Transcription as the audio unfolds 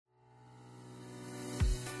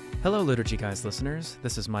Hello, Liturgy Guys listeners.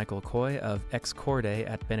 This is Michael Coy of Ex Corde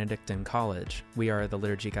at Benedictine College. We are the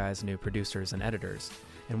Liturgy Guys' new producers and editors,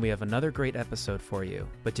 and we have another great episode for you.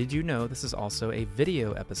 But did you know this is also a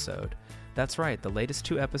video episode? That's right, the latest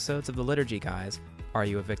 2 episodes of the Liturgy Guys, Are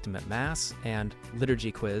You a Victim at Mass? And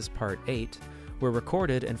Liturgy Quiz Part 8, were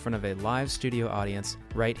recorded in front of a live studio audience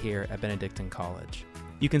right here at Benedictine College.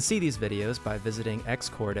 You can see these videos by visiting Ex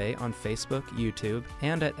Corde on Facebook, YouTube,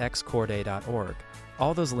 and at excorde.org.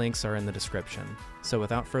 All those links are in the description. So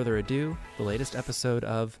without further ado, the latest episode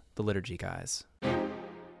of The Liturgy Guys.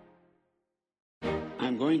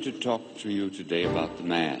 I'm going to talk to you today about the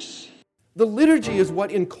Mass. The liturgy is what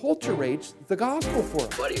enculturates the gospel for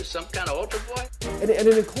us. What are you, some kind of altar boy? And it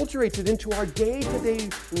enculturates it into our day-to-day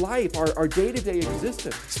life, our day-to-day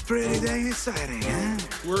existence. It's pretty dang exciting, huh?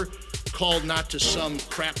 We're called not to some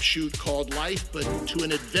crapshoot called life, but to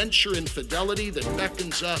an adventure in fidelity that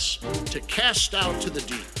beckons us to cast out to the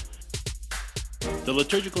deep. The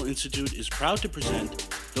Liturgical Institute is proud to present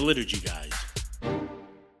The Liturgy Guys.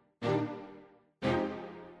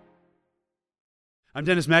 I'm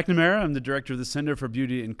Dennis McNamara. I'm the director of the Center for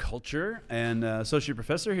Beauty and Culture and associate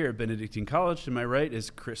professor here at Benedictine College. To my right is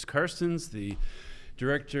Chris Karstens, the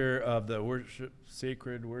director of the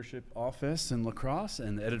Sacred Worship Office in La Crosse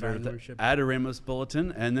and the editor of the Adoramus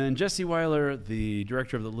Bulletin. And then Jesse Weiler, the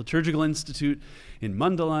director of the Liturgical Institute in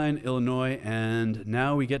Mundelein, Illinois. And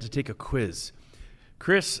now we get to take a quiz.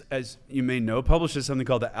 Chris, as you may know, publishes something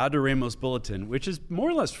called the Adoramus Bulletin, which is more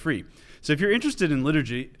or less free. So if you're interested in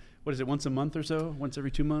liturgy, what is it, once a month or so? Once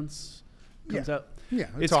every 2 months? Comes out? Yeah.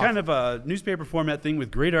 It's kind of a newspaper format thing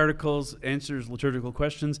with great articles, answers liturgical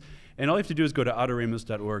questions, and all you have to do is go to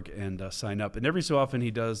adoramus.org and sign up. And every so often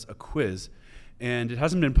he does a quiz, and it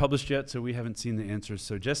hasn't been published yet, so we haven't seen the answers.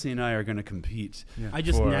 So Jesse and I are going to compete. Yeah. I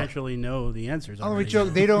just naturally know the answers. Oh, we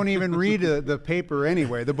joke. They don't even read the paper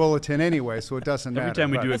anyway, the bulletin anyway, so it doesn't matter. Every time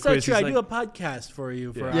we do a that's quiz, not true. I do a podcast for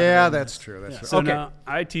you. Yeah, that's true. That's true. So now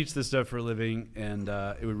I teach this stuff for a living, and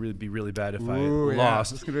it would be really bad if I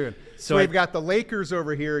lost. That's good. So we've got the Lakers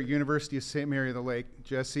over here at University of St. Mary of the Lake.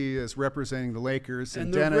 Jesse is representing the Lakers,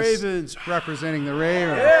 and the Dennis Ravens representing the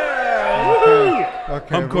Ravens. Yeah!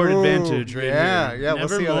 Okay. Home court advantage right here. Yeah, Never we'll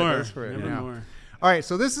see more. how that goes for you. Never more. All right,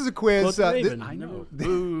 so this is a quiz. I know.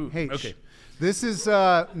 Hey, okay. This is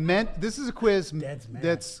This is a quiz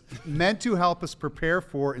that's meant to help us prepare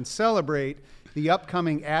for and celebrate the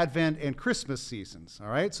upcoming Advent and Christmas seasons. All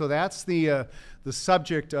right, so that's the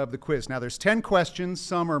subject of the quiz. Now, there's 10 questions.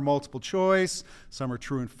 Some are multiple choice, some are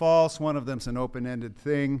true and false. One of them's an open-ended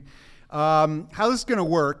thing. How this is going to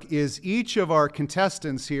work is each of our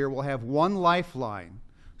contestants here will have one lifeline.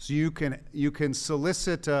 So you can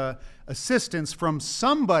solicit assistance from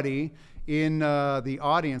somebody in the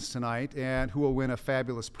audience tonight, and who will win a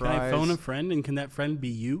fabulous prize. Can I phone a friend, and can that friend be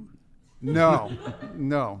you? No.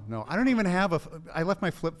 I don't even have I left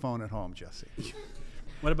my flip phone at home, Jesse.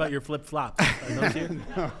 What about your flip-flops? Are those here?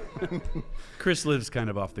 No. Chris lives kind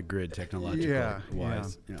of off the grid technological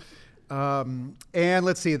wise. Yeah. And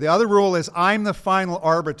let's see, the other rule is I'm the final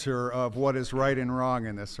arbiter of what is right and wrong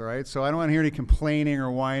in this, all right? So I don't want to hear any complaining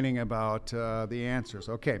or whining about the answers.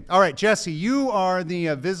 Okay. All right, Jesse, you are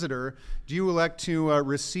the visitor. Do you elect to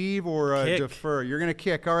receive or defer? You're going to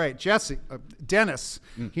kick. All right, Jesse, Dennis,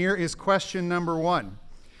 here is question number 1.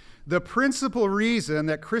 The principal reason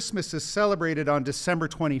that Christmas is celebrated on December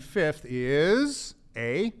 25th is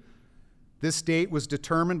A, this date was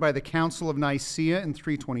determined by the Council of Nicaea in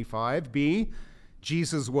 325. B,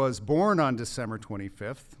 Jesus was born on December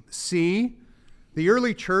 25th. C, the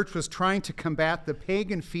early church was trying to combat the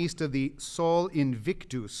pagan feast of the Sol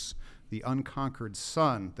Invictus, the unconquered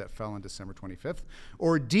sun that fell on December 25th.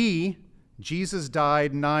 Or D, Jesus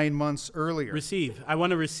died 9 months earlier. Receive. I want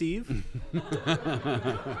to receive.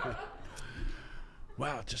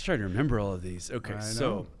 Wow, just trying to remember all of these. Okay,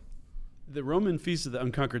 so the Roman Feast of the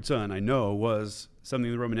Unconquered Sun, I know, was something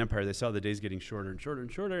in the Roman Empire. They saw the days getting shorter and shorter and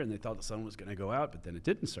shorter, and they thought the sun was going to go out, but then it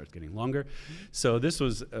didn't start getting longer. So this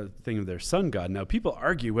was a thing of their sun god. Now, people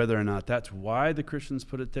argue whether or not that's why the Christians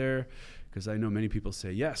put it there, because I know many people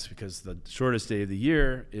say yes, because the shortest day of the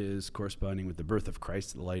year is corresponding with the birth of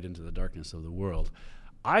Christ, the light into the darkness of the world.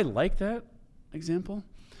 I like that example,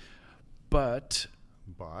 but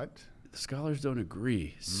the scholars don't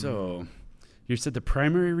agree. So you said the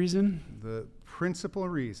primary reason? The principal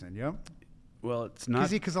reason, yep. Well, it's not.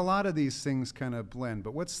 Because a lot of these things kind of blend,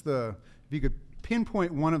 but if you could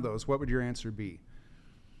pinpoint one of those, what would your answer be?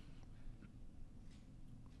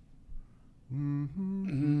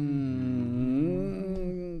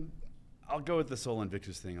 I'll go with the Sol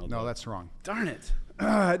Invictus thing. No, that's wrong. Darn it.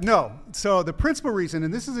 No. So the principal reason,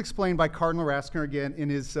 and this is explained by Cardinal Ratzinger again in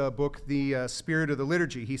his book, The Spirit of the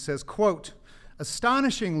Liturgy. He says, quote,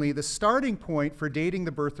 astonishingly, the starting point for dating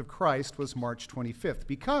the birth of Christ was March 25th,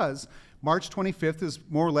 because March 25th is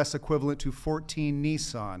more or less equivalent to 14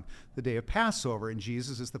 Nisan, the day of Passover, and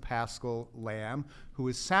Jesus is the Paschal Lamb who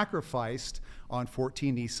is sacrificed on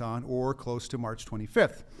 14 Nisan, or close to March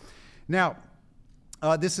 25th. Now,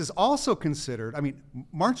 this is also considered,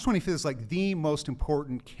 March 25th is like the most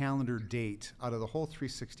important calendar date out of the whole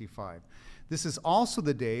 365. This is also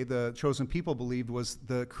the day the chosen people believed was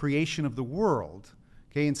the creation of the world.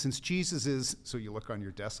 Okay, and since Jesus is, so you look on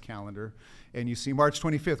your desk calendar and you see March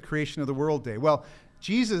 25th, creation of the world day. Well,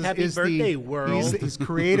 Jesus Happy is birthday, world. He's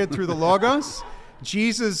created through the Logos.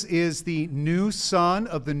 Jesus is the new son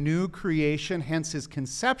of the new creation, hence his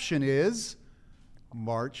conception is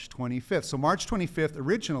March 25th. So March 25th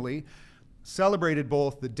originally celebrated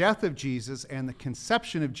both the death of Jesus and the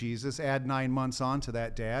conception of Jesus. Add 9 months on to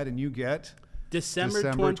that, Dad, and you get December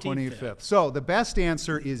 25th. So the best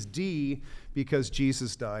answer is D, because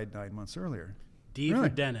Jesus died 9 months earlier. D for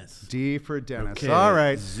Dennis. D for Dennis. Okay. All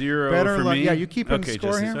right. 0 Better for luck. me. Yeah, you keeping Okay,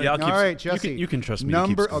 score Jesse. here? Yeah, I'll keep all right, Jesse. You can trust me.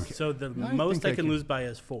 Number. To keep Okay. So the I most think I can can. lose by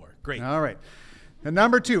is 4. Great. All right. And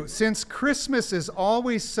number 2, since Christmas is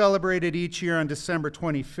always celebrated each year on December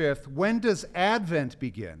 25th, when does Advent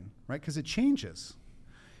begin? Right, because it changes.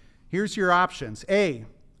 Here's your options. A,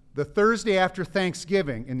 the Thursday after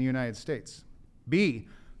Thanksgiving in the United States. B,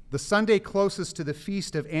 the Sunday closest to the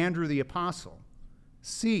feast of Andrew the Apostle.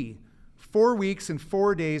 C, 4 weeks and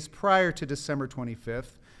 4 days prior to December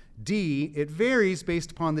 25th. D, it varies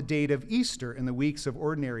based upon the date of Easter in the weeks of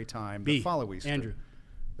ordinary time that follow Easter. Andrew.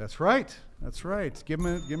 That's right. That's right. Give him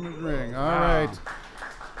a ring. All right.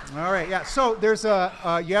 All right. Yeah. So there's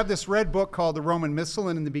you have this red book called the Roman Missal,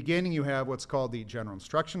 and in the beginning you have what's called the General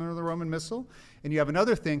Instruction of the Roman Missal, and you have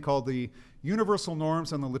another thing called the Universal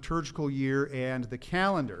Norms on the Liturgical Year and the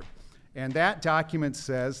Calendar. And that document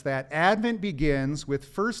says that Advent begins with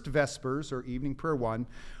First Vespers, or Evening Prayer 1,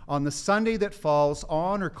 on the Sunday that falls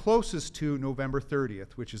on or closest to November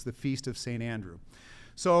 30th, which is the Feast of St. Andrew.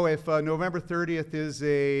 So if November 30th is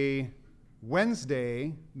a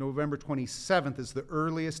Wednesday, November 27th is the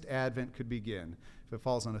earliest Advent could begin. If it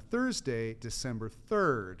falls on a Thursday, December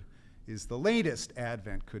 3rd is the latest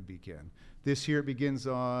Advent could begin. This year it begins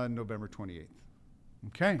on November 28th.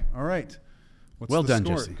 Okay, all right. What's well the done,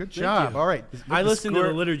 score? Jesse. Good job. you. All right. I listened to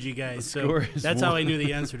score- the liturgy, guys, so score is that's how I 1. knew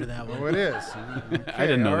the answer to that one. Oh, it is. Okay, I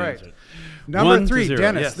didn't know all the right. answer. Number 1 to 3, 0.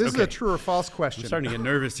 Dennis. Yes, This is a okay. true or false question. I'm starting to get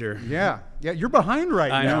nervous here. Yeah, you're behind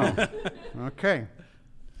right I now. know. Okay.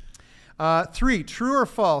 3, true or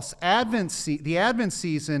false? The Advent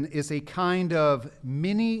season is a kind of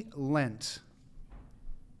mini Lent.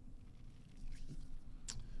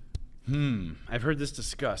 I've heard this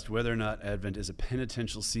discussed, whether or not Advent is a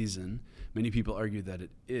penitential season. Many people argue that it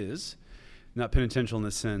is. Not penitential in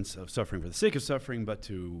the sense of suffering for the sake of suffering, but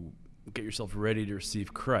to get yourself ready to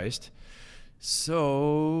receive Christ. So,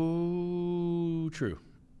 true.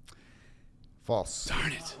 False.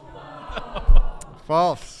 Darn it.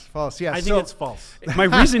 False. Yeah. I think it's false. My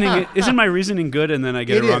reasoning, isn't my reasoning good and then I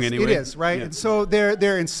get it wrong anyway? It is, right? Yeah. And so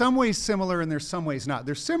they're in some ways similar and there's some ways not.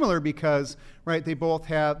 They're similar because, right, they're both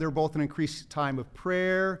an increased time of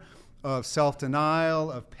prayer, of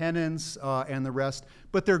self-denial, of penance, and the rest.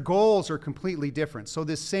 But their goals are completely different. So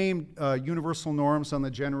this same universal norms on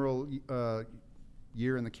the general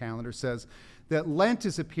year in the calendar says that Lent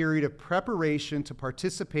is a period of preparation to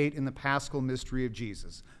participate in the Paschal mystery of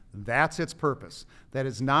Jesus. That's its purpose. That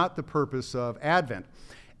is not the purpose of Advent.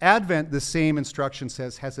 Advent, the same instruction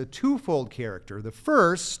says, has a twofold character. The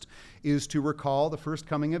first is to recall the first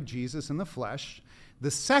coming of Jesus in the flesh.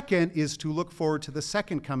 The second is to look forward to the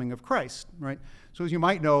second coming of Christ, right? So as you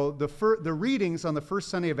might know, the readings on the first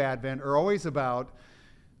Sunday of Advent are always about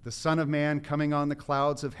the Son of Man coming on the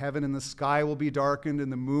clouds of heaven, and the sky will be darkened,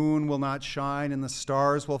 and the moon will not shine, and the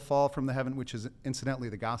stars will fall from the heaven, which is incidentally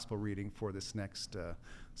the gospel reading for this next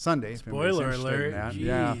Sunday. Spoiler alert.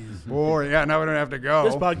 Yeah. Jeez. Boy, yeah, now we don't have to go.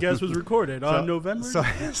 This podcast was recorded on November.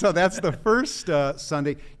 So that's the first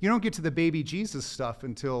Sunday. You don't get to the baby Jesus stuff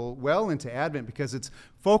until well into Advent because it's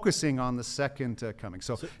focusing on the second coming.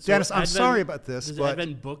 So Dennis, I'm sorry about this, does but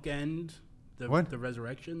Advent bookend the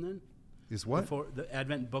resurrection then? Is what? Before the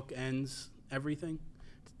Advent book ends everything?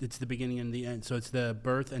 It's the beginning and the end. So it's the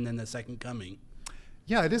birth and then the second coming.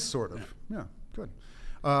 Yeah, it is sort of. Yeah, good.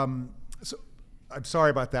 So I'm sorry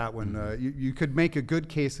about that one. You could make a good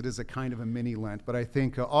case it is a kind of a mini Lent, but I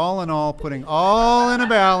think all in all, putting all in a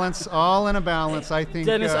balance, I think.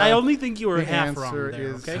 Dennis, I only think you were the half wrong answer there,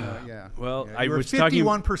 is, okay? yeah. Well, Yeah, I you were was talking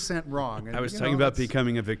 51% wrong. And, I was you talking know, about that's-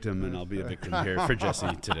 becoming a victim, and I'll be a victim here for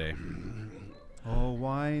Jesse today. Oh,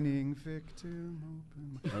 whining victim.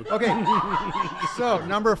 Okay, so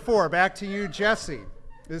number 4, back to you, Jesse.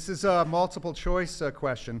 This is a multiple choice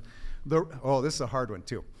question. This is a hard one,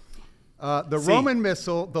 too. The Roman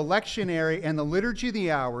Missal, the Lectionary, and the Liturgy of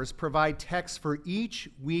the Hours provide texts for each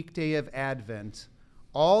weekday of Advent,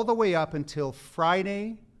 all the way up until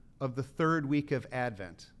Friday of the 3rd week of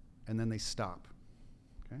Advent, and then they stop.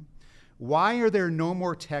 Okay? Why are there no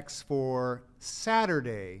more texts for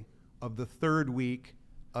Saturday of the 3rd week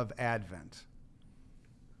of Advent?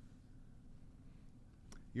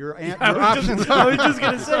 Your options I was just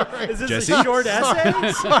going to say, is this Jesse? a short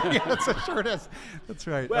essay? Sorry, that's a short essay. That's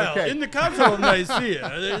right. Well, okay. in the Council of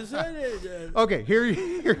Nicaea, Okay, here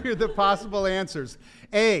are the possible answers.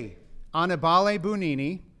 A, Annibale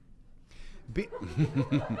Buonini.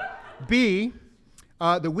 B,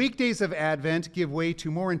 the weekdays of Advent give way to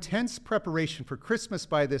more intense preparation for Christmas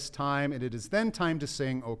by this time, and it is then time to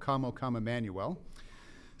sing O Come, Emmanuel.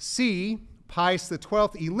 C, Pius XII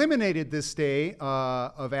eliminated this day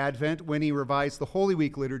of Advent when he revised the Holy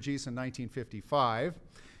Week liturgies in 1955.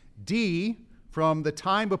 D, from the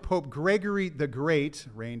time of Pope Gregory the Great,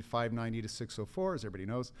 reigned 590 to 604, as everybody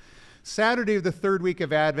knows, Saturday of the 3rd week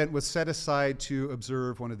of Advent was set aside to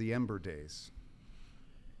observe one of the Ember Days.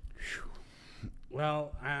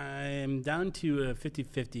 well, I'm down to a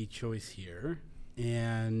 50-50 choice here,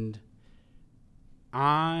 and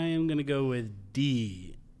I'm going to go with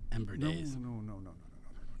D, Ember Days. No.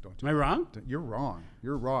 Don't do Am I wrong? You're wrong.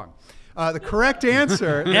 You're wrong. The correct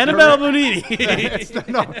answer. Annibale Buonini.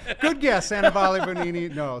 No, good guess, Annibale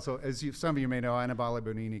Buonini. No, so as some of you may know, Annibale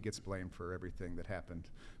Buonini gets blamed for everything that happened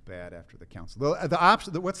bad after the council. The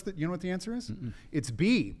option. You know what the answer is? Mm-mm. It's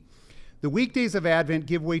B. The weekdays of Advent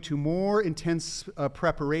give way to more intense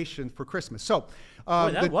preparation for Christmas. So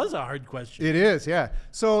Boy, that was a hard question. it is, yeah.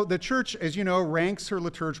 So the church, as you know, ranks her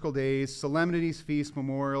liturgical days, solemnities, feasts,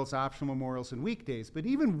 memorials, optional memorials, and weekdays. But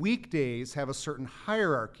even weekdays have a certain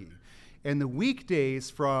hierarchy. And the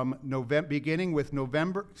weekdays from beginning with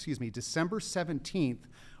December 17th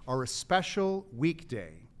are a special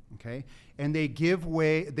weekday, okay? And they give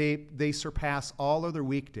way, they surpass all other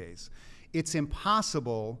weekdays. It's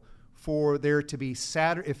impossible for there to be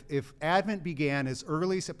Saturday, if Advent began as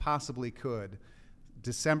early as it possibly could,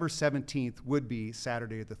 December 17th would be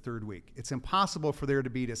Saturday of the 3rd week. It's impossible for there to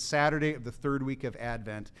be a Saturday of the 3rd week of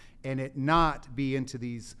Advent and it not be into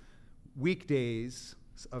these weekdays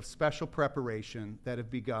of special preparation that have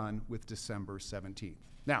begun with December 17th.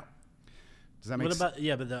 Now, does that make sense? What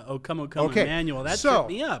about, but the O Come, Emmanuel, that tripped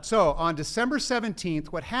me up. So on December 17th,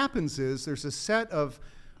 what happens is there's a set of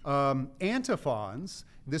antiphons.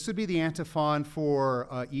 This would be the antiphon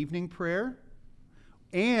for evening prayer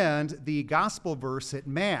and the gospel verse at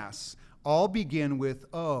Mass. All begin with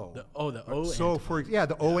O. The O So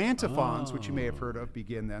the O antiphons, which you may have heard of,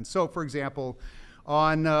 begin then. So for example,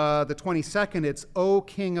 on the 22nd, it's O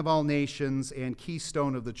King of all nations and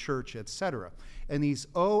keystone of the church, etc. And these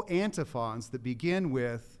O antiphons that begin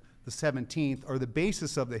with the 17th are the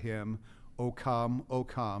basis of the hymn, O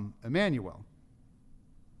come, Emmanuel.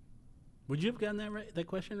 Would you have gotten that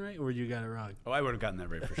question right, or would you got it wrong? Oh, I would have gotten that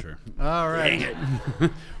right for sure. All right.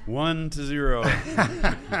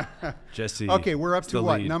 1-0. Jesse. Okay, we're up to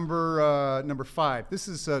what? Lead. Number 5. This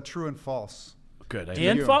is true and false. Good.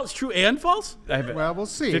 And false? True and false? I have Well, we'll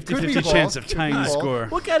see. 50-50 chance of tying the score.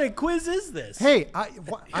 What kind of quiz is this? Hey,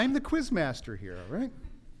 I'm the quiz master here, all right?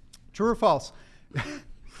 True or false?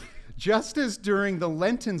 Just as during the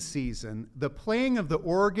Lenten season, the playing of the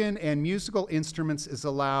organ and musical instruments is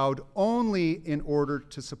allowed only in order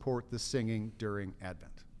to support the singing during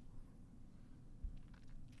Advent.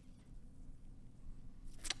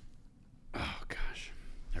 Oh, gosh.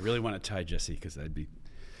 I really want to tie Jesse because I'd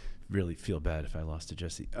really feel bad if I lost to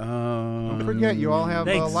Jesse. Don't forget, you all have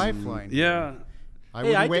a lifeline. Yeah.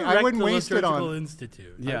 I wouldn't waste it on.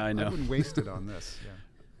 Institute. Yeah, I know. I wouldn't waste it on this. Yeah.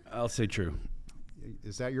 I'll say true.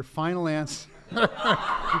 Is that your final answer?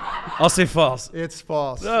 I'll say false. It's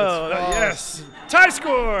false. Oh, it's false. yes. Tie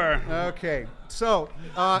score. Okay. So,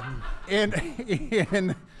 in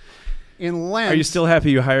Lent. Are you still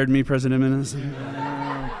happy you hired me, President Menes?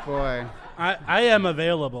 Oh, boy. I am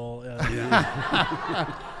available.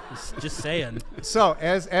 Just saying. So,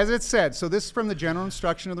 as it said, so this is from the general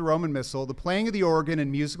instruction of the Roman Missal. The playing of the organ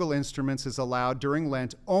and musical instruments is allowed during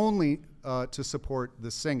Lent only to support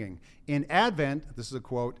the singing. In Advent, this is a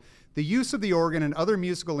quote, The use of the organ and other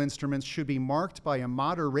musical instruments should be marked by a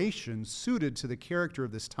moderation suited to the character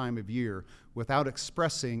of this time of year, without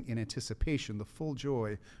expressing in anticipation the full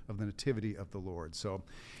joy of the nativity of the Lord. So,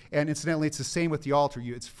 and incidentally, it's the same with the altar.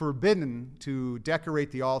 It's forbidden to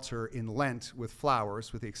decorate the altar in Lent with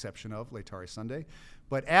flowers, with the exception of Laetare Sunday.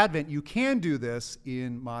 But Advent, you can do this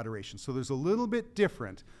in moderation. So there's a little bit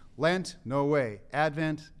different. Lent, no way.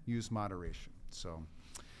 Advent, use moderation. So,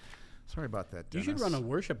 sorry about that, Dennis. You should run a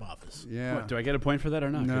worship office. Yeah. What, do I get a point for that or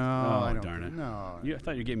not? No, I don't. Darn it. No. I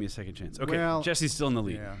thought you gave me a second chance. Okay, Well, Jesse's still in the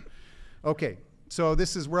lead. Yeah. Okay, so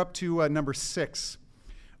we're up to number 6.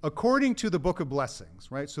 According to the Book of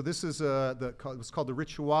Blessings, right? So this is it's called the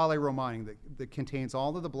Rituale Romani, that contains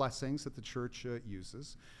all of the blessings that the church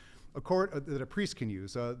uses, that a priest can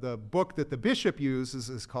use. The book that the bishop uses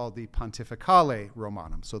is called the Pontificale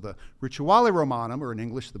Romanum. So the Rituale Romanum, or in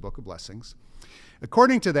English, the Book of Blessings.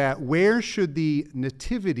 According to that, where should the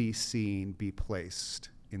nativity scene be placed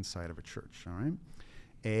inside of a church? All right.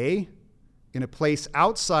 A, in a place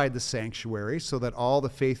outside the sanctuary so that all the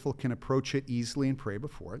faithful can approach it easily and pray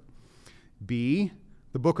before it. B,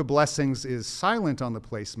 the Book of Blessings is silent on the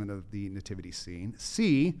placement of the nativity scene.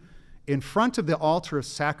 C, in front of the altar of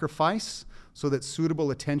sacrifice so that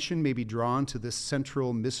suitable attention may be drawn to this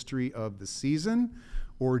central mystery of the season.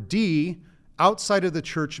 Or D, outside of the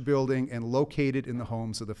church building and located in the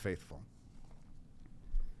homes of the faithful.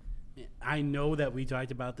 I know that we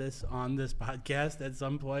talked about this on this podcast at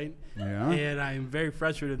some point, Yeah. and I'm very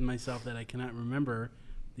frustrated with myself that I cannot remember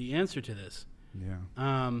the answer to this.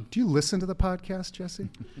 Yeah. Do you listen to the podcast, Jesse?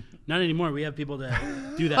 Not anymore. We have people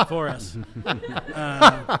that do that for us.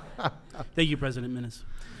 Thank you, President Minnis.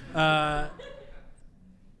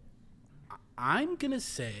 I'm going to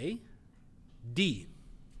say D.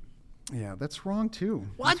 Yeah, that's wrong too.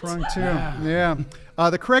 What? That's wrong too. Yeah.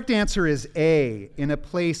 The correct answer is A, in a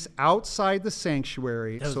place outside the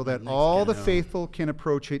sanctuary so that all the faithful can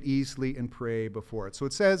approach it easily and pray before it. So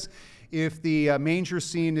it says if the manger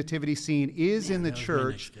scene, nativity scene is in the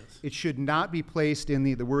church, it should not be placed in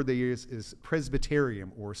the word they use is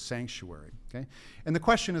presbyterium or sanctuary. Okay? And the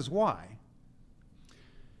question is why?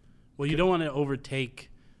 Well, you don't want to overtake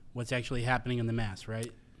what's actually happening in the Mass,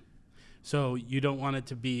 right? So you don't want it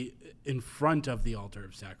to be in front of the altar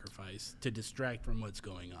of sacrifice to distract from what's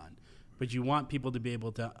going on. But you want people to be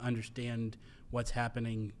able to understand what's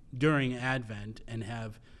happening during Advent and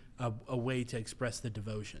have a way to express the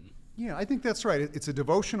devotion. Yeah, I think that's right. It's a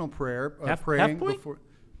devotional prayer. Half praying point? before.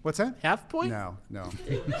 What's that? Half point? No.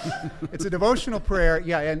 It's a devotional prayer.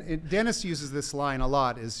 Yeah, and Dennis uses this line a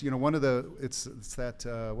lot. Is one of the it's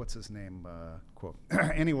that what's his name quote.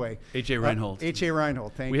 Anyway, H.A. Reinhold. H.A.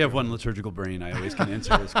 Reinhold. Thank you. We have one liturgical brain. I always can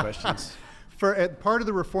answer those questions. Part of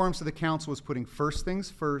the reforms of the council was putting first things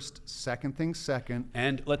first, second things second,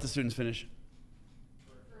 and let the students finish.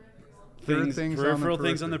 Peripheral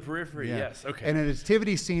things on the periphery. Yeah. Yes. Okay. And a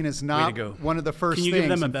nativity scene is not one of the first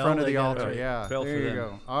things in front of the altar. Yeah. There you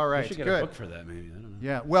go. All right. We should get good. a book for that, maybe. I don't know.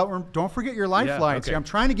 Yeah. Well, don't forget your lifelines. okay. I'm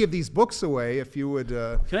trying to give these books away. If you would.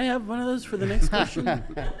 Can I have one of those for the next question?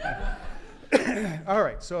 All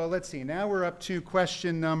right. So let's see. Now we're up to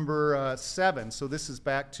question number 7. So this is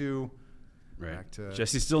back to. Right.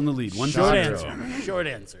 Jesse's still in the lead. Short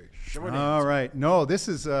answer. All right. No, this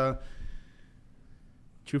is.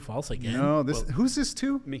 True, false again. No, who's this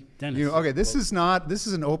to? Me. Dennis. Okay, this is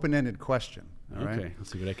an open-ended question. All right? Okay,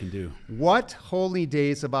 let's see what I can do. What holy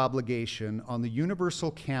days of obligation on the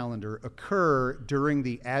universal calendar occur during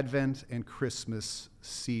the Advent and Christmas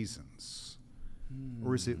seasons?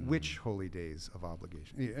 Or is it which holy days of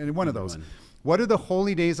obligation? And one of those. What are the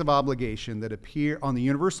holy days of obligation that appear on the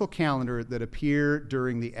universal calendar that appear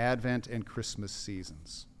during the Advent and Christmas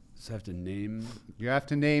seasons? So I have to name. You have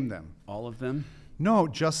to name them. All of them? No,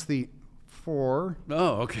 just the 4. Oh,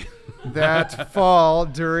 okay. that fall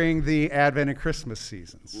during the Advent and Christmas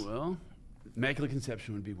seasons. Well, Immaculate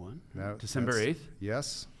Conception would be one. No, December 8th.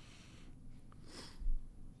 Yes.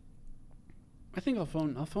 I think I'll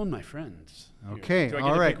phone my friends. Okay, Do I get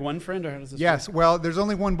all to right. pick one friend, or how does this Yes, work? well, there's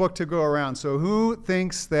only one book to go around. So who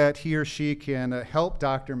thinks that he or she can help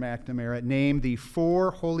Dr. McNamara name the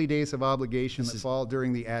 4 holy days of obligation that fall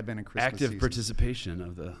during the Advent and Christmas Active seasons? participation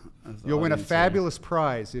of the You'll win a audience fabulous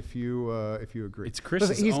prize if you agree. It's Chris's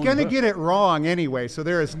Listen, he's own going to book. get it wrong anyway, so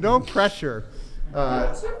there is no pressure.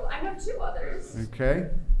 I have 2 others.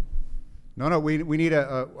 Okay. No, we need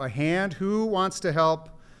a hand. Who wants to help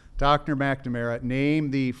Dr. McNamara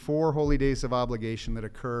name the 4 holy days of obligation that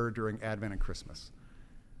occur during Advent and Christmas?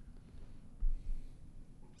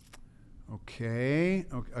 Okay.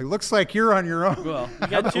 It looks like you're on your own. Well,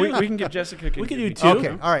 we can give Jessica. We can do two.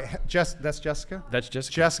 Okay. All right. That's Jessica? That's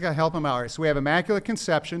Jessica. Jessica, help him out. All right. So we have Immaculate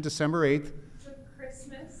Conception, December 8th. So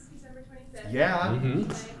Christmas, December 25th. Yeah.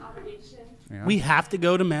 Obligation. Yeah. We have to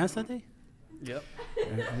go to Mass that day? Yep.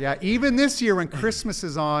 Yeah, even this year when Christmas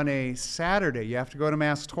is on a Saturday, you have to go to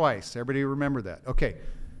Mass twice. Everybody remember that. Okay.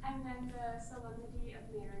 And then the Solemnity of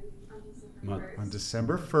Mary on December 1st. On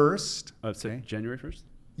December 1st. So January 1st?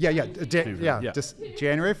 Yeah. Yeah.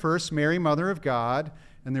 January 1st, Mary, Mother of God.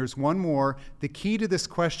 And there's one more. The key to this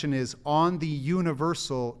question is on the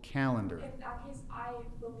universal calendar. In that case, I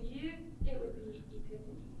believe it would be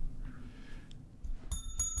Epiphany.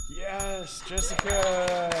 Yes,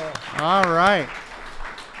 Jessica. All right.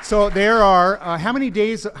 So there are, how many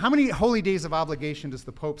holy days of obligation does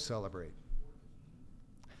the Pope celebrate?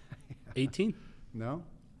 18. No?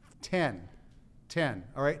 10. 10.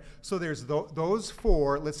 All right. So there's those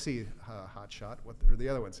four. Let's see. Hot shot. What are the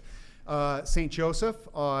other ones? St. Joseph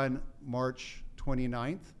on March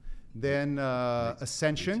 29th. Then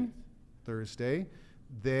Ascension, Thursday.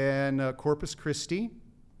 Then Corpus Christi.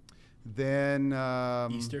 Then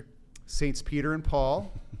Easter. Saints Peter and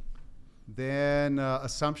Paul. Then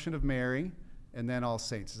Assumption of Mary. And then All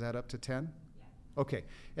Saints. Is that up to 10? Yeah. Okay.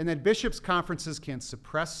 And then bishops' conferences can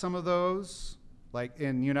suppress some of those. Like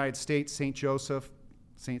in the United States, St. Joseph,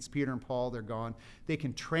 Saints Peter and Paul, they're gone. They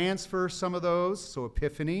can transfer some of those, so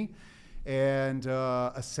Epiphany and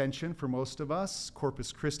Ascension for most of us,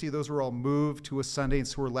 Corpus Christi, those were all moved to a Sunday, and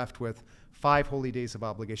so we're left with 5 holy days of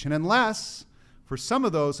obligation. Unless, for some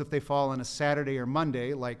of those, if they fall on a Saturday or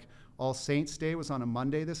Monday, like All Saints' Day was on a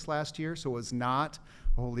Monday this last year, so it was not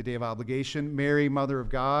a holy day of obligation. Mary, Mother of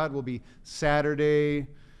God, will be Saturday.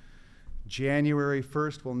 January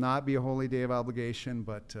 1st will not be a holy day of obligation,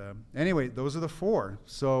 but anyway, those are the 4.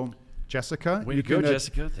 So, Jessica, Way to go,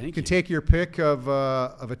 Jessica. Thank you. You can take your pick of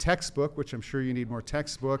a textbook, which I'm sure you need more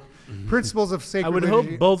textbook. Principles of Sacred I would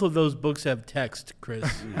Liturgy. hope both of those books have text, Chris.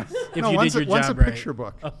 If no, you one's did your a job right. picture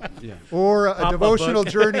book. Yeah. Or a Pop-up devotional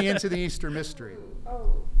book. journey into the Easter mystery.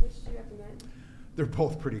 Oh, which do you recommend? They're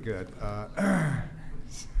both pretty good. All right.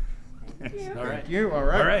 Thank you. All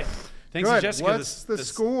right. All right. Thanks Good. to Jessica. What's the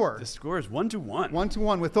score? The score is 1-1.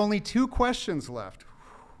 1-1 with only 2 questions left.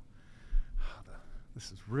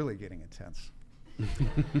 This is really getting intense.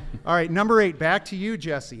 All right, number 8, back to you,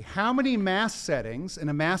 Jesse. How many Mass settings, in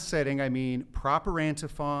a Mass setting I mean proper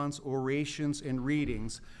antiphons, orations, and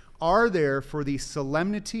readings, are there for the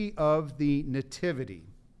Solemnity of the Nativity?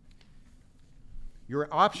 Your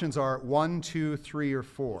options are 1, 2, 3, or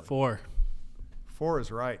 4. 4. 4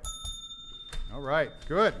 is right. All right,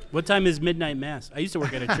 good. What time is midnight Mass? I used to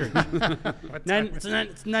work at a church.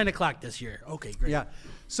 It's 9 o'clock this year. Okay, great. Yeah.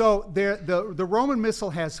 So the Roman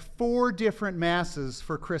Missal has 4 different Masses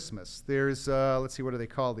for Christmas. There's, let's see, what do they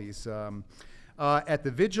call these? At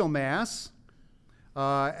the Vigil Mass,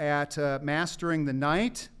 at Mass during the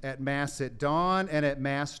night, at Mass at dawn, and at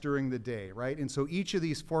Mass during the day, right? And so each of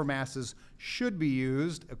these 4 Masses should be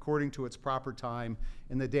used according to its proper time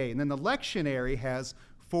in the day. And then the lectionary has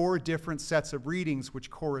 4 different sets of readings which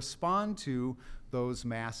correspond to those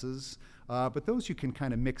Masses, but those you can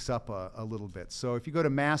kind of mix up a little bit. So if you go to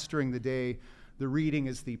Mass during the day, the reading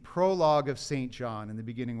is the prologue of St. John. In the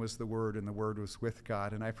beginning was the Word, and the Word was with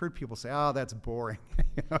God. And I've heard people say, "Oh, that's boring."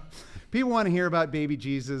 People want to hear about baby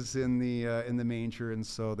Jesus in the manger, and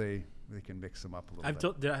so they can mix them up a little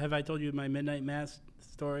bit. Have I told you my midnight Mass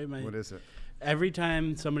story? What is it? Every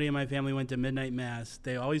time somebody in my family went to midnight Mass,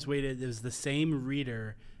 they always waited. It was the same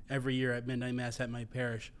reader every year at midnight Mass at my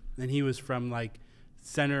parish, and he was from like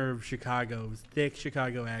center of Chicago, thick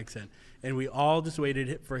Chicago accent, and we all just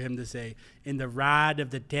waited for him to say, "And the rod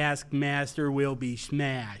of the taskmaster will be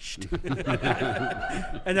smashed."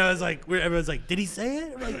 And I was like, everyone's like, "Did he say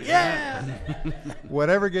it?" I'm like, "Yeah."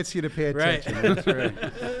 Whatever gets you to pay attention. Right. That's right.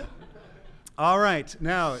 All right,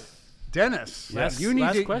 now, Dennis, Yes. you need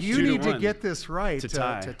Last question. you need to 2-1. get this right To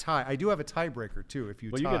tie. to tie. I do have a tiebreaker too. If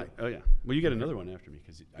you Well, tie. you get another one after me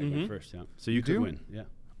because I went first. Yeah. So you could do? win. Yeah.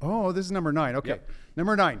 Oh, this is number 9. Okay, Yep.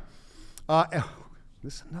 number 9.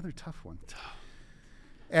 This is another tough one.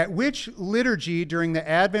 At which liturgy during the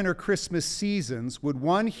Advent or Christmas seasons would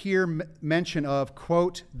one hear mention of,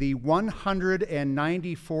 quote, the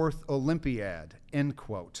 194th Olympiad, end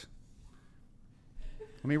quote?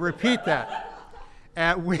 Let me repeat that.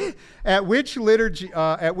 At which liturgy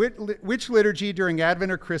during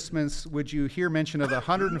Advent or Christmas would you hear mention of the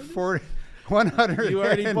 104? You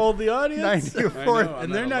already polled the audience, 94th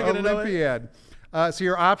and they're not going to know it. Olympiad. So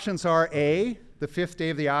your options are A, the 5th day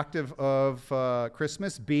of the octave of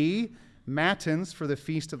Christmas, B, Matins for the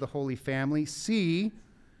Feast of the Holy Family, C,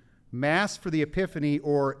 Mass for the Epiphany,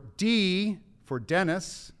 or D for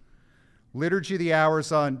Dennis, Liturgy of the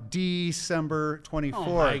Hours on December 24th.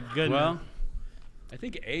 Oh, my goodness. Well, I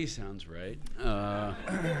think A sounds right.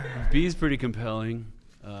 B is pretty compelling.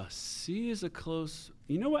 C is a close...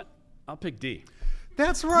 You know what? I'll pick D.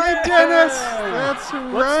 That's right, Dennis. That's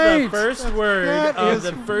right. What's the first word That of is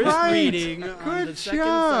the first right. reading Good on the second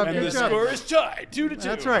job. Sunday? And the Good job. score is tied, 2-2.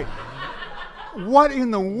 That's right. What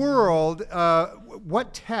in the world,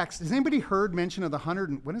 what text, has anybody heard mention of the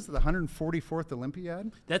 144th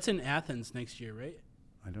Olympiad? That's in Athens next year, right?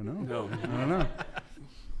 I don't know. No. I don't know.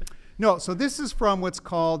 No, so this is from what's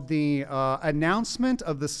called the announcement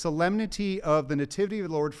of the solemnity of the Nativity of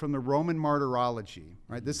the Lord from the Roman Martyrology.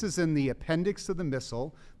 Right? This is in the appendix of the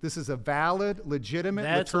Missal. This is a valid, legitimate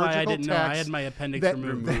That's liturgical why I didn't text. know. I had my appendix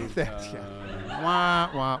removed. That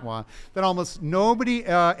almost nobody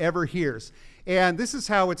ever hears. And this is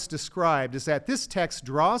how it's described, is that this text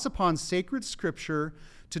draws upon sacred scripture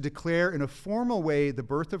to declare in a formal way the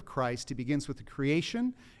birth of Christ. He begins with the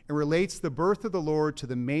creation and relates the birth of the Lord to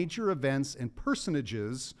the major events and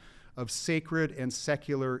personages of sacred and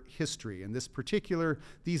secular history. In this particular,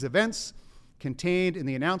 these events contained in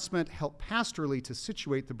the announcement help pastorally to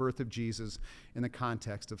situate the birth of Jesus in the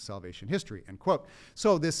context of salvation history, end quote.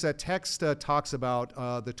 So this text talks about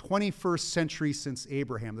the 21st century since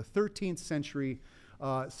Abraham, the 13th century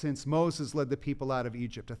since Moses led the people out of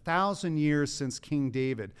Egypt, 1,000 years since King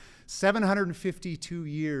David, 752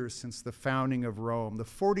 years since the founding of Rome, the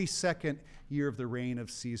 42nd year of the reign of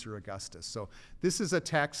Caesar Augustus. So this is a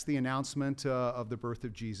text, the announcement of the birth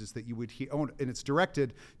of Jesus, that you would hear, and it's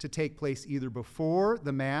directed to take place either before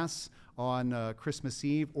the Mass on Christmas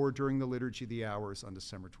Eve or during the Liturgy of the Hours on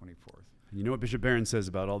December 24th. You know what Bishop Barron says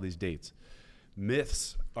about all these dates?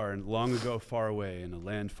 Myths are long ago, far away, in a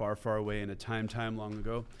land far, far away, in a time long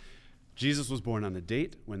ago. Jesus was born on a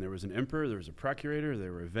date when there was an emperor, there was a procurator,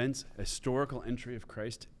 there were events, historical entry of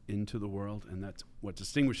Christ into the world, and that's what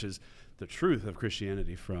distinguishes the truth of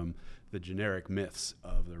Christianity from the generic myths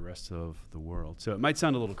of the rest of the world. So it might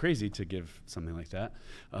sound a little crazy to give something like that,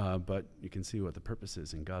 but you can see what the purpose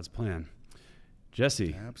is in God's plan.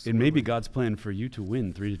 Jesse, It may be God's plan for you to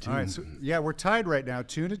win 3-2. All right, so yeah, we're tied right now,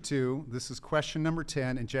 2-2. This is question number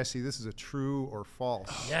 10, and Jesse, this is a true or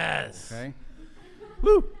false. Yes. Okay.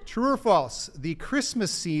 Woo! True or false? The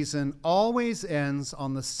Christmas season always ends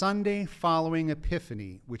on the Sunday following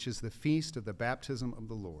Epiphany, which is the feast of the baptism of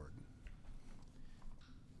the Lord.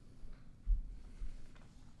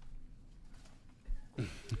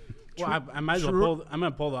 Well, I might as well pull. I'm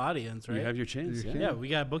going to pull the audience, right? You have your chance. Yeah, we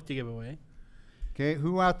got a book to give away. Okay,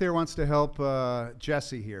 who out there wants to help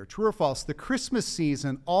Jesse here? True or false? The Christmas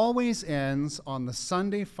season always ends on the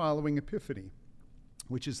Sunday following Epiphany,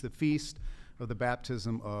 which is the feast of the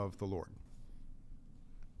baptism of the Lord.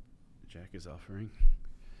 Jack is offering.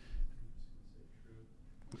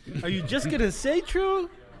 Are you just going to say true?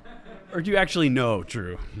 Or do you actually know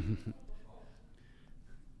true?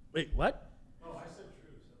 Wait, what? Oh, I said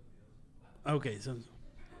true. Okay,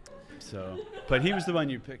 So, but he was the one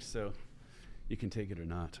you picked, so you can take it or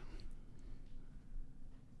not.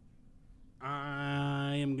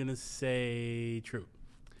 I am going to say true.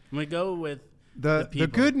 I'm going to go with the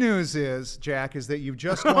good news is, Jack, is that you've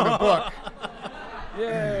just won a book.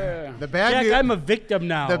 Yeah. The bad Jack, news, I'm a victim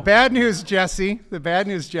now. The bad news, Jesse,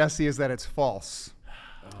 is that it's false.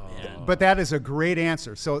 Oh. But that is a great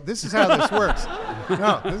answer. So this is how this works.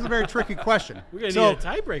 No, this is a very tricky question. We're going to need a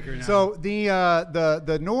tiebreaker now. So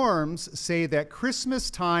the norms say that Christmas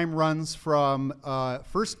time runs from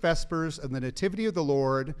First Vespers of the Nativity of the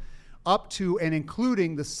Lord up to and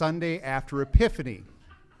including the Sunday after Epiphany,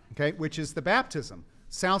 okay, which is the baptism.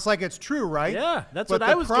 Sounds like it's true, right? Yeah, that's but what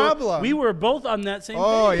I was problem, we were both on that same page.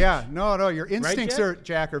 Oh, yeah. No, your instincts right,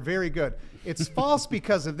 Jack, are very good. It's false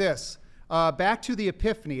because of this. Back to the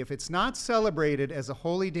Epiphany, if it's not celebrated as a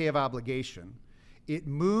holy day of obligation, it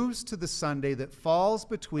moves to the Sunday that falls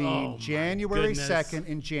between January 2nd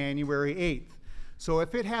and January 8th. So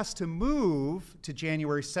if it has to move to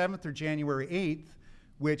January 7th or January 8th,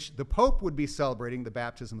 which the Pope would be celebrating the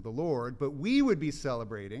baptism of the Lord, but we would be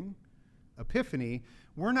celebrating Epiphany,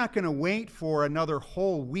 we're not going to wait for another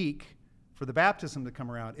whole week for the baptism to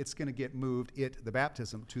come around. It's going to get moved, the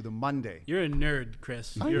baptism, to the Monday. You're a nerd,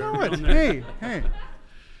 Chris. I You're know a it. real nerd. Hey.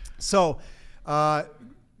 So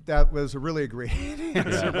that was a really great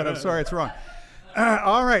answer, but I'm sorry it's wrong.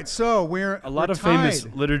 All right, so we're a lot of tied. famous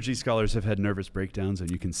liturgy scholars have had nervous breakdowns,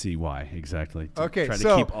 and you can see why exactly. Okay, try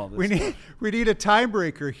so to keep all this we need a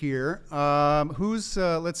tiebreaker here. Who's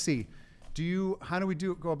let's see. How do we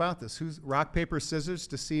go about this? Who's rock paper scissors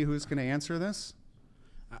to see who's going to answer this?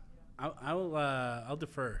 I'll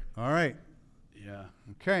defer. All right. Yeah.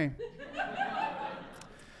 Okay.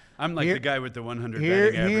 I'm like the guy with the 100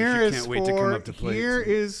 batting average. You can't wait to come up to plate. Here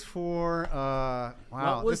is for, wow.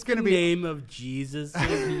 What was the name of Jesus'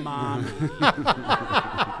 mom?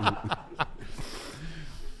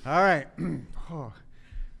 All right.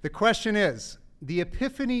 The question is, the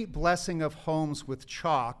Epiphany blessing of homes with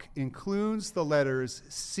chalk includes the letters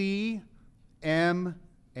C, M,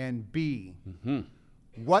 and B. Mm-hmm.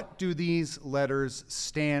 What do these letters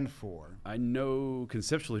stand for? I know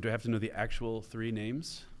conceptually. Do I have to know the actual three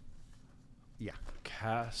names? Yeah.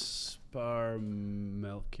 Caspar,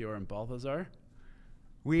 Melchior, and Balthazar?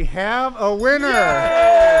 We have a winner!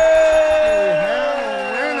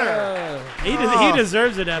 He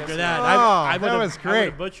deserves it after that. That was great. I would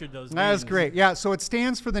have butchered those names. That was great. Yeah, so it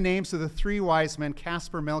stands for the names of the three wise men,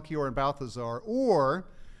 Caspar, Melchior, and Balthazar, or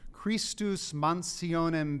Christus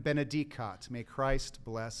mansionem benedicat. May Christ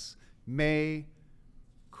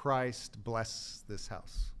bless this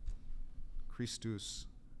house. Christus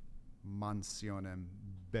mansionem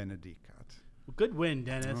benedicat. Well, good win,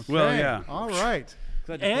 Dennis. Okay. Well, yeah. All right.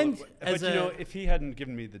 But if he hadn't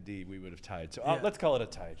given me the D, we would have tied. So let's call it a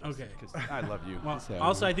tie. Okay. Because I love you. Well, so.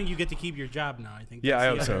 also, I think you get to keep your job now. I think. Yeah, I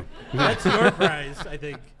hope so. That's your prize, I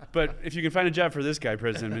think. But if you can find a job for this guy,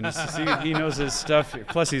 President, he knows his stuff.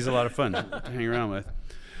 Plus, he's a lot of fun to hang around with.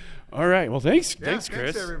 All right. Well, thanks, Chris.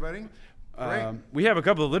 Thanks, everybody. Great. We have a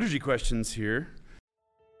couple of liturgy questions here.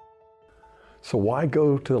 So why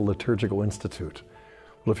go to the Liturgical Institute?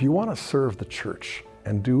 Well, if you want to serve the church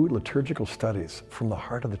and do liturgical studies from the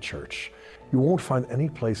heart of the church, you won't find any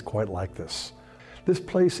place quite like this. This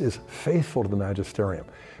place is faithful to the magisterium,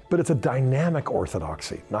 but it's a dynamic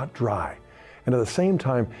orthodoxy, not dry. And at the same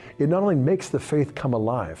time, it not only makes the faith come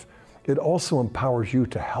alive, it also empowers you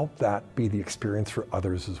to help that be the experience for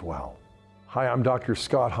others as well. Hi, I'm Dr.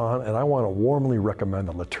 Scott Hahn, and I want to warmly recommend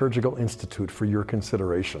the Liturgical Institute for your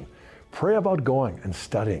consideration. Pray about going and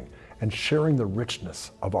studying and sharing the richness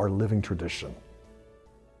of our living tradition.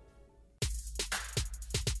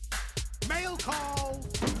 Mail call!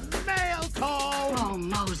 Mail call! Oh,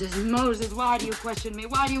 Moses, why do you question me?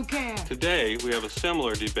 Why do you care? Today, we have a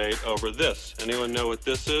similar debate over this. Anyone know what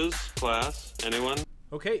this is, class? Anyone?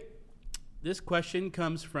 Okay. This question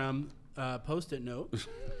comes from Post-it Note.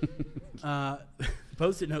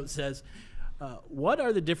 Post-it Note says, what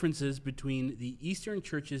are the differences between the Eastern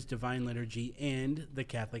Church's Divine Liturgy and the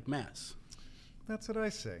Catholic Mass? That's what I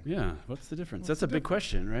say. Yeah, what's the difference? That's a big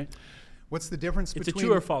question, right? What's the difference It's between... a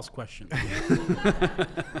true or false question. How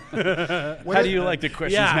do you like the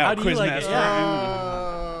questions now, how do you like it?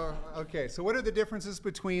 Okay, so what are the differences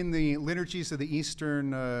between the liturgies of the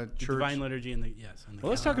Eastern Church? The Divine Liturgy and the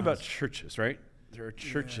Well, let's talk about churches, right? There are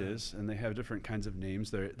churches, and they have different kinds of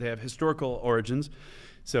names. They have historical origins.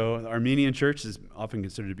 So the Armenian Church is often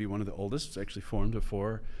considered to be one of the oldest. It's actually formed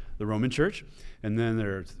before the Roman Church. And then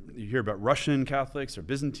you hear about Russian Catholics or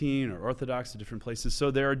Byzantine or Orthodox in different places.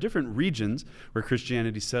 So there are different regions where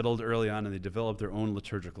Christianity settled early on, and they developed their own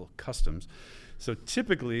liturgical customs. So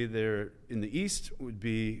typically, in the East would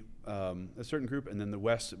be a certain group, and then the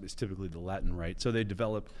West is typically the Latin Rite. So they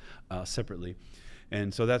develop separately.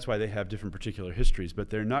 And so that's why they have different particular histories,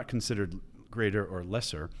 but they're not considered greater or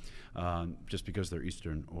lesser just because they're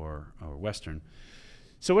Eastern or Western.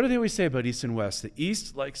 So what do they always say about East and West? The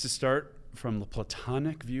East likes to start from the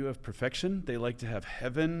Platonic view of perfection. They like to have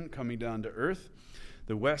heaven coming down to earth.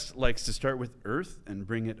 The West likes to start with earth and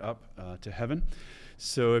bring it up to heaven.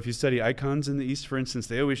 So if you study icons in the East, for instance,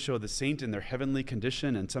 they always show the saint in their heavenly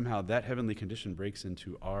condition, and somehow that heavenly condition breaks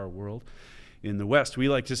into our world. In the West, we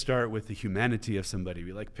like to start with the humanity of somebody.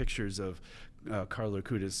 We like pictures of Carlo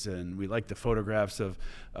Acutis, and we like the photographs of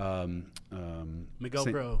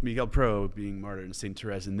Miguel Pro being martyred, and St.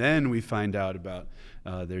 Therese, and then we find out about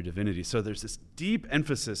their divinity. So there's this deep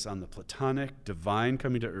emphasis on the Platonic divine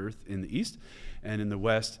coming to earth in the East, and in the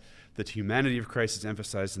West, the humanity of Christ is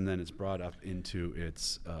emphasized, and then it's brought up into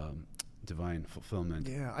its divine fulfillment.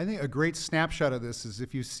 Yeah, I think a great snapshot of this is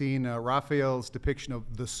if you've seen Raphael's depiction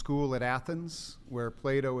of the school at Athens, where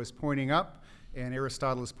Plato is pointing up and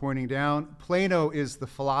Aristotle is pointing down. Plato is the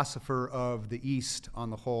philosopher of the East on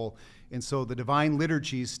the whole, and so the divine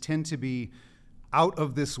liturgies tend to be out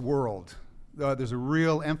of this world. There's a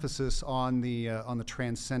real emphasis on the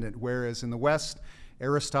transcendent, whereas in the West,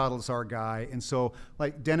 Aristotle's our guy. And so,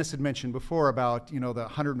 like Dennis had mentioned before about, the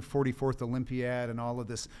 144th Olympiad and all of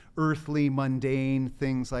this earthly, mundane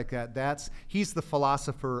things like that, he's the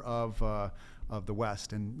philosopher of the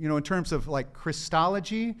West. And, in terms of like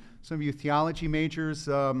Christology, some of you theology majors,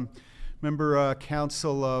 remember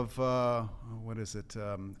Council of,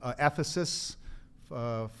 Ephesus,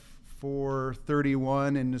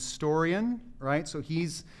 431 in Nestorian, right? So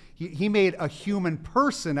he made a human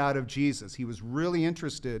person out of Jesus. He was really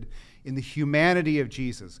interested in the humanity of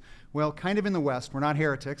Jesus. Well, kind of in the West, we're not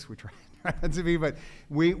heretics, we try not to be, but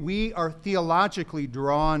we are theologically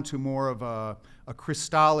drawn to more of a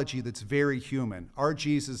Christology that's very human. Our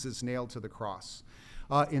Jesus is nailed to the cross.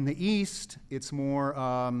 In the East, it's more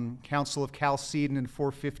Council of Chalcedon in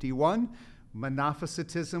 451,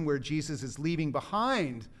 Monophysitism, where Jesus is leaving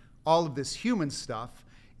behind all of this human stuff,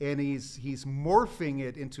 and he's morphing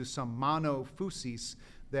it into some monophysis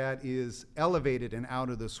that is elevated and out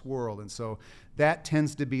of this world. And so that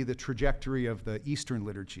tends to be the trajectory of the Eastern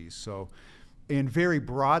liturgies. So in very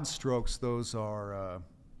broad strokes, those are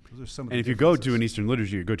some of the And if you go to an Eastern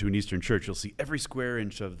liturgy, you go to an Eastern church, you'll see every square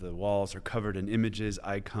inch of the walls are covered in images,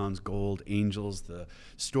 icons, gold, angels, the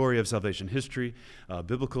story of salvation history,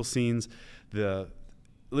 biblical scenes. The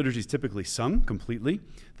liturgy is typically sung completely.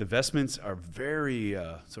 The vestments are very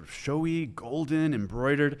sort of showy, golden,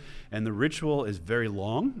 embroidered, and the ritual is very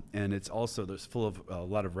long, and it's also there's full of a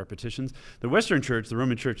lot of repetitions. The Western Church, the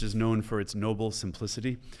Roman Church, is known for its noble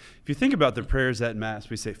simplicity. If you think about the prayers at Mass,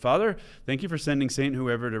 we say, Father, thank you for sending Saint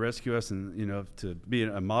whoever to rescue us and to be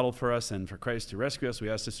a model for us and for Christ to rescue us. We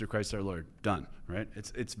ask this through Christ our Lord. Done, right?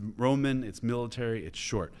 It's Roman, it's military, it's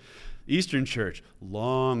short. Eastern Church,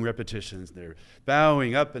 long repetitions. They're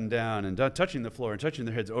bowing up and down and touching the floor and touching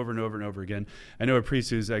their heads over and over and over again. I know a priest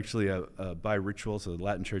who's actually a bi-ritual, so the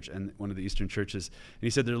Latin Church and one of the Eastern churches, and he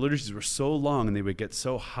said their liturgies were so long and they would get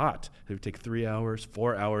so hot. They would take 3 hours,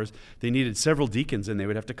 4 hours. They needed several deacons, and they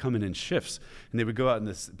would have to come in shifts. And they would go out in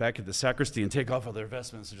the back of the sacristy and take off all their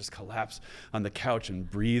vestments and just collapse on the couch and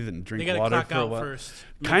breathe and drink water for a while. First.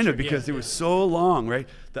 Kind of, because it was so long, right?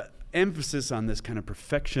 The emphasis on this kind of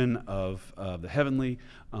perfection of the heavenly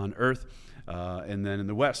on earth. And then in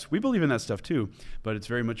the West, we believe in that stuff too, but it's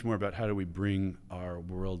very much more about how do we bring our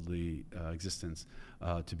worldly existence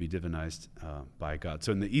to be divinized by God.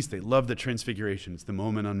 So in the East, they love the transfiguration. It's the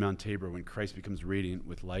moment on Mount Tabor when Christ becomes radiant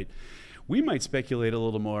with light. We might speculate a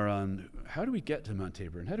little more on how do we get to Mount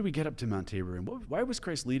Tabor and how do we get up to Mount Tabor and why was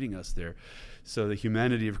Christ leading us there? So the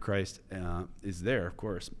humanity of Christ is there, of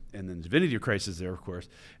course, and then the divinity of Christ is there, of course,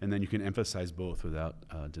 and then you can emphasize both without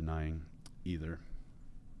denying either.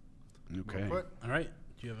 Okay. All right.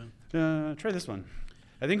 Do you have a? Try this one.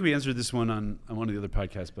 I think we answered this one on one of the other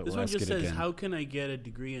podcasts, but this we'll ask it again. This one just says, how can I get a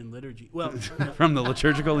degree in liturgy? Well, from the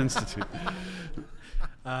Liturgical Institute.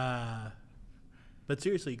 But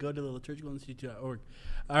seriously, go to the liturgicalinstitute.org.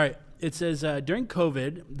 All right. It says, during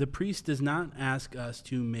COVID, the priest does not ask us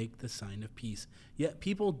to make the sign of peace, yet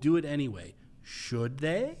people do it anyway. Should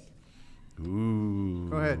they? Ooh.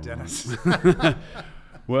 Go ahead, Dennis.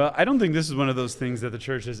 Well, I don't think this is one of those things that the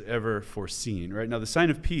church has ever foreseen, right? Now, the sign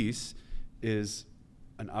of peace is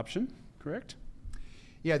an option, correct?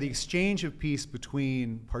 Yeah, the exchange of peace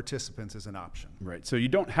between participants is an option. Right. So you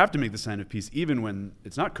don't have to make the sign of peace even when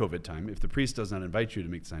it's not COVID time. If the priest does not invite you to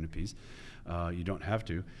make the sign of peace, you don't have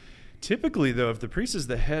to. Typically, though, if the priest is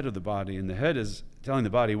the head of the body and the head is telling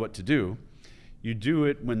the body what to do, you do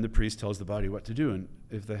it when the priest tells the body what to do. And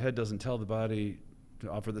if the head doesn't tell the body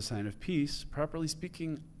to offer the sign of peace, properly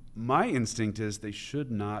speaking, my instinct is they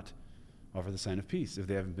should not offer the sign of peace if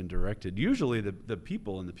they haven't been directed. Usually the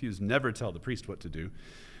people in the pews never tell the priest what to do,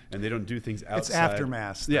 and they don't do things outside. It's after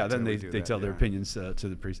Mass. Yeah, then they tell their opinions to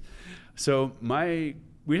the priest. So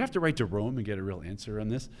we'd have to write to Rome and get a real answer on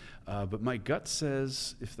this, but my gut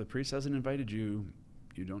says if the priest hasn't invited you,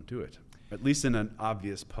 you don't do it, at least in an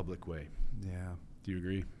obvious public way. Yeah. Do you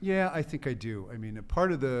agree? Yeah, I think I do. I mean, a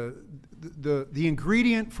part of the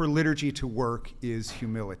ingredient for liturgy to work is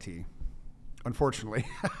humility, unfortunately,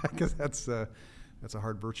 because that's a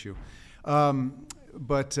hard virtue.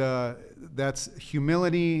 But that's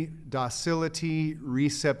humility, docility,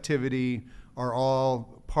 receptivity are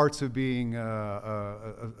all parts of being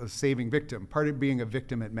a saving victim, part of being a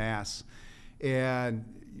victim at Mass. And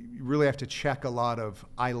you really have to check a lot of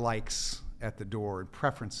I likes at the door and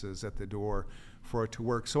preferences at the door for it to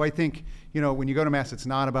work. So I think, when you go to Mass, it's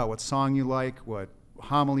not about what song you like, what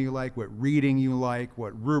homily you like, what reading you like,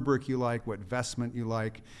 what rubric you like, what vestment you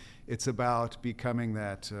like. It's about becoming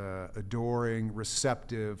that adoring,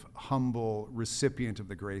 receptive, humble recipient of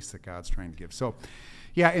the grace that God's trying to give. So,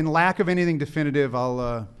 yeah, in lack of anything definitive,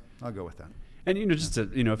 I'll go with that. And just to,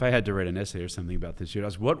 if I had to write an essay or something about this, you'd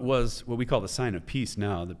ask what we call the sign of peace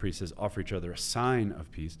now. The priest says, offer each other a sign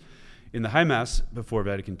of peace. In the High Mass before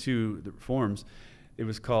Vatican II, the reforms, it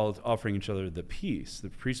was called offering each other the peace. The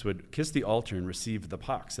priest would kiss the altar and receive the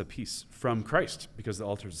pax, the peace, from Christ, because the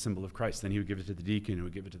altar is a symbol of Christ. Then he would give it to the deacon, who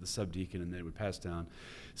would give it to the subdeacon, and then it would pass down.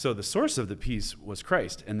 So the source of the peace was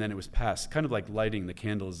Christ, and then it was passed, kind of like lighting the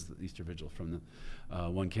candles, the Easter Vigil, from the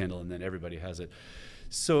one candle, and then everybody has it.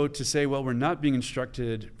 So to say, well, we're not being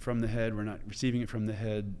instructed from the head, we're not receiving it from the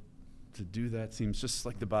head, to do that seems just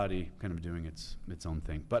like the body kind of doing its own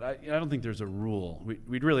thing. But I don't think there's a rule.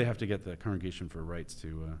 We'd really have to get the Congregation for Rights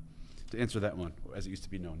to answer that one, as it used to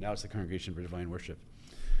be known. Now it's the Congregation for Divine Worship.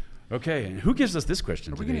 Okay, and who gives us this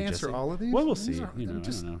question today, Are we going to answer Jesse? all of these? Well, we'll see. I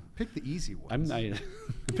don't know. Pick the easy ones.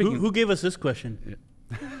 Who gave us this question?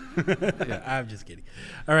 Yeah. I'm just kidding.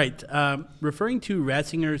 All right. Referring to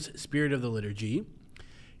Ratzinger's Spirit of the Liturgy,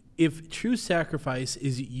 if true sacrifice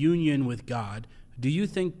is union with God, do you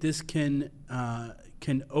think this can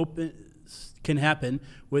happen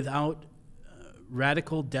without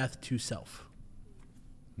radical death to self?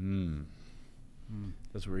 That's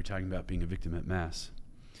what we're talking about, being a victim at Mass.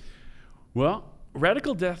 Well,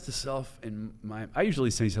 radical death to self, I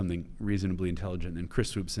usually say something reasonably intelligent, and Chris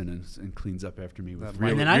swoops in and cleans up after me with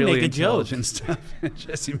and then I make a joke. Stuff.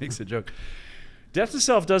 Jesse makes a joke. Death to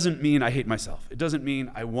self doesn't mean I hate myself. It doesn't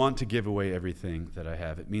mean I want to give away everything that I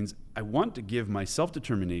have. It means I want to give my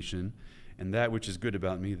self-determination and that which is good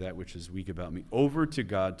about me, that which is weak about me, over to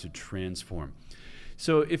God to transform.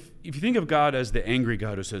 So if you think of God as the angry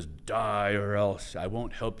God who says, die or else I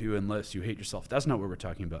won't help you unless you hate yourself, that's not what we're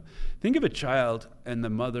talking about. Think of a child and the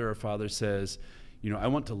mother or father says, I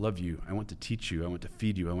want to love you, I want to teach you, I want to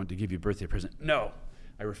feed you, I want to give you a birthday present. No.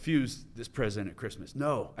 I refuse this present at Christmas.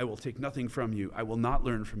 No, I will take nothing from you. I will not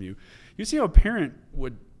learn from you. You see how a parent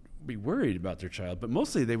would be worried about their child, but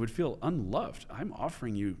mostly they would feel unloved. I'm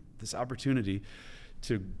offering you this opportunity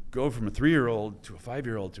to go from a 3-year-old to a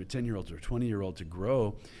 5-year-old to a 10-year-old to a 20-year-old to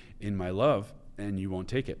grow in my love, and you won't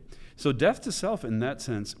take it. So death to self in that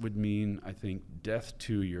sense would mean, I think, death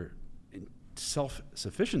to your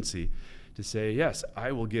self-sufficiency, to say, yes,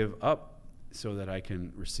 I will give up so that I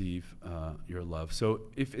can receive your love. So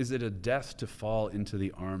is it a death to fall into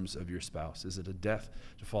the arms of your spouse? Is it a death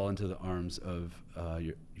to fall into the arms of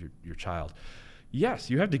your child? Yes,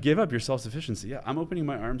 you have to give up your self-sufficiency. Yeah, I'm opening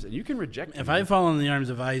my arms, and you can reject me. If I fall in the arms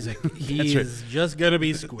of Isaac, he is just going to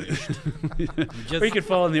be squished. Or he could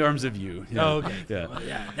fall in the arms of you. Yeah. Oh, okay. Yeah. Well,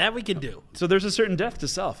 yeah, that we can do. So there's a certain death to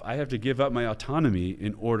self. I have to give up my autonomy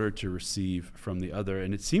in order to receive from the other.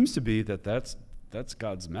 And it seems to be that's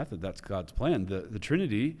God's method. That's God's plan. The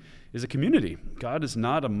Trinity is a community. God is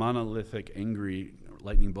not a monolithic, angry,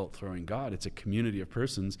 lightning bolt throwing God. It's a community of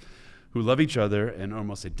persons who love each other and are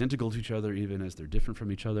almost identical to each other, even as they're different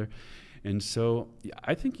from each other. And so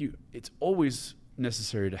I think it's always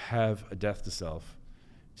necessary to have a death to self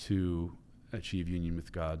to achieve union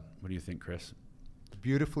with God. What do you think, Chris?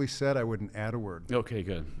 Beautifully said. I wouldn't add a word. Okay,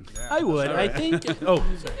 good. Yeah, I would. sorry. I think. Oh,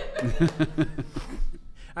 sorry.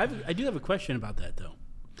 I do have a question about that, though.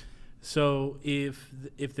 So if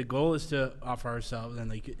the goal is to offer ourselves,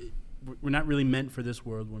 and we're not really meant for this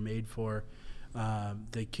world, we're made for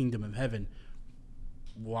the kingdom of heaven.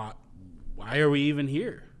 Why are we even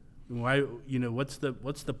here? Why, what's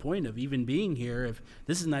the point of even being here if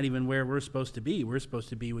this is not even where we're supposed to be? We're supposed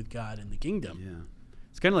to be with God in the kingdom. Yeah.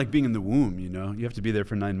 It's kind of like being in the womb, You have to be there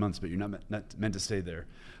for 9 months, but you're not meant to stay there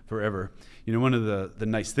forever. One of the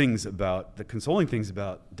nice things the consoling things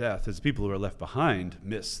about death is people who are left behind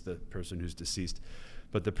miss the person who's deceased.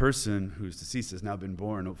 But the person who's deceased has now been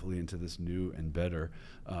born, hopefully, into this new and better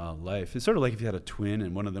life. It's sort of like if you had a twin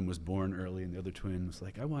and one of them was born early and the other twin was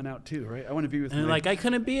like, I want out too, right? I want to be with and like, I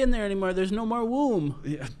couldn't be in there anymore. There's no more womb.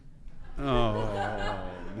 Yeah. Oh.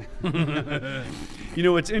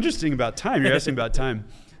 What's interesting about time, you're asking about time.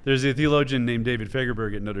 There's a theologian named David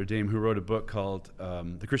Fagerberg at Notre Dame who wrote a book called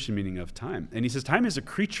The Christian Meaning of Time. And he says time is a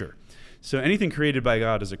creature. So anything created by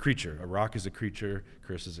God is a creature. A rock is a creature.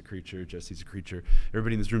 Chris is a creature. Jesse's a creature.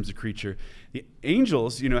 Everybody in this room is a creature. The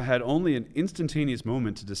angels, had only an instantaneous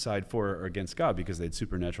moment to decide for or against God because they had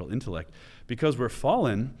supernatural intellect. Because we're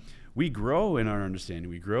fallen, we grow in our understanding.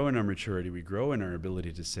 We grow in our maturity. We grow in our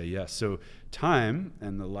ability to say yes. So time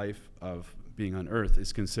and the life of being on earth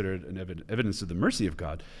is considered an evidence of the mercy of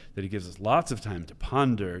God, that he gives us lots of time to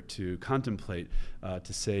ponder, to contemplate,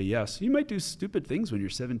 to say yes. You might do stupid things when you're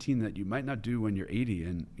 17 that you might not do when you're 80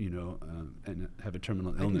 and and have a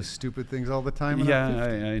terminal illness. I do stupid things all the time. Yeah,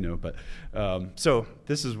 I know, but so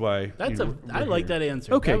this is why. I like that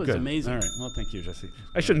answer. Okay, that was good. amazing. All right, well, thank you, Jesse.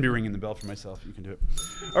 I shouldn't be ringing the bell for myself. You can do it.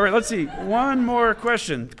 All right, let's see. One more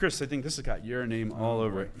question, Chris. I think this has got your name all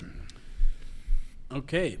over it.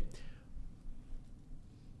 Okay.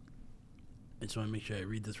 I just want to make sure I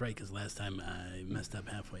read this right because last time I messed up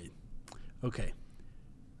halfway. Okay.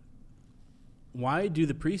 Why do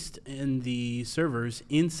the priest and the servers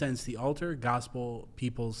incense the altar, gospel,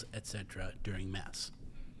 peoples, etc. during Mass?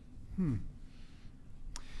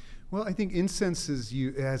 Well, I think incense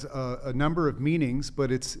has a number of meanings,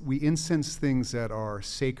 but we incense things that are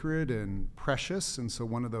sacred and precious, and so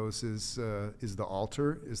one of those is the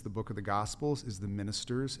altar, is the book of the Gospels, is the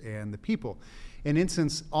ministers, and the people. And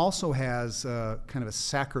incense also has kind of a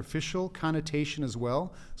sacrificial connotation as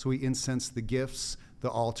well, so we incense the gifts, the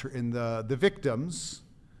altar, and the victims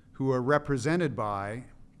who are represented by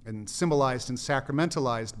and symbolized and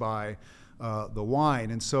sacramentalized by the wine.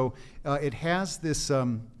 And so it has this,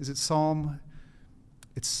 is it Psalm?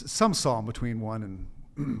 It's some Psalm between 1 and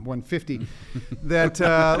 150 that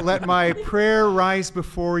let my prayer rise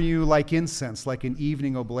before you like incense, like an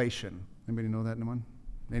evening oblation. Anybody know that one?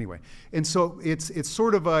 Anyway, and so it's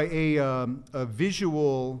sort of a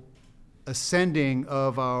visual ascending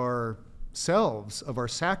of ourselves, of our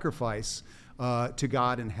sacrifice to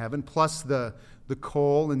God in heaven, plus the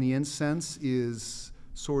coal and the incense is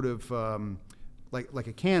sort of like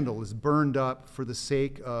a candle is burned up for the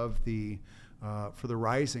sake of for the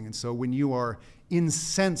rising. And so when you are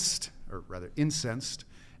incensed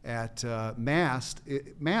at Mass,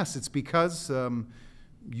 it's because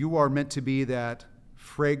you are meant to be that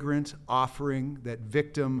fragrant offering, that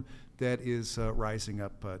victim that is rising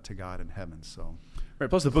up to God in heaven. So. Right,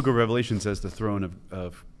 plus the book of Revelation says the throne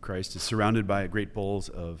of Christ is surrounded by great bowls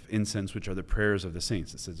of incense, which are the prayers of the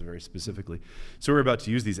saints. It says it very specifically. So we're about to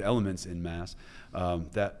use these elements in Mass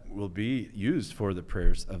that will be used for the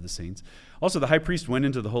prayers of the saints. Also, the high priest went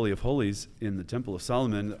into the Holy of Holies in the Temple of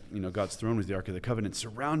Solomon. God's throne was the Ark of the Covenant,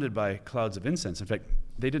 surrounded by clouds of incense. In fact,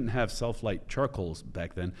 they didn't have self-light charcoals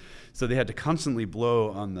back then, so they had to constantly blow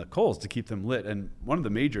on the coals to keep them lit. And one of the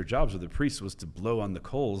major jobs of the priests was to blow on the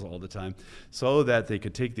coals all the time so that they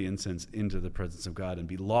could take the incense into the presence of God and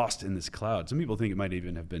be lost in this cloud. Some people think it might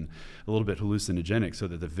even have been a little bit hallucinogenic, so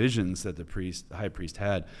that the visions that the high priest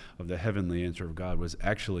had of the heavenly answer of God was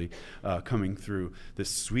actually coming through this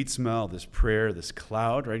sweet smell, this prayer, this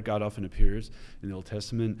cloud, right? God often appears in the Old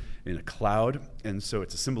Testament in a cloud, and so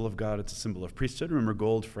it's a symbol of God, it's a symbol of priesthood. Remember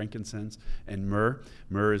gold, frankincense, and myrrh.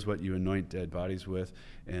 Myrrh is what you anoint dead bodies with,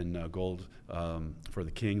 and gold for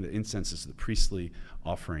the king. The incense is the priestly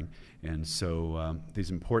offering. And so these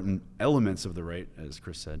important elements of the rite, as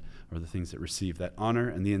Chris said, are the things that receive that honor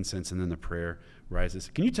and the incense, and then the prayer rises.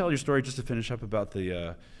 Can you tell your story just to finish up about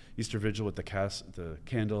the Easter Vigil with the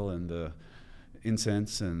candle and the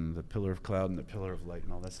incense and the pillar of cloud and the pillar of light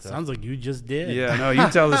and all that stuff? Sounds like you just did. Yeah, no, you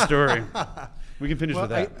tell the story. We can finish with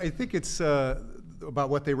that. I think it's about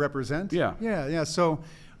what they represent. Yeah. So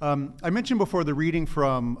I mentioned before the reading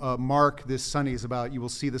from Mark this Sunday is about you will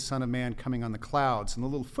see the Son of Man coming on the clouds. And the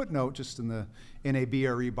little footnote just in the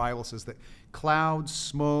NABRE Bible says that clouds,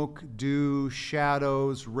 smoke, dew,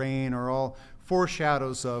 shadows, rain are all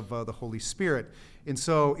foreshadows of the Holy Spirit. And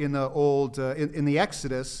so in the in the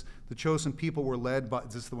Exodus, the chosen people were led by,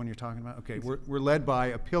 is this the one you're talking about? Okay, we're led by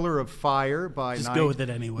a pillar of fire by night. Just go with it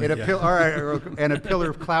anyway. And all right, and a pillar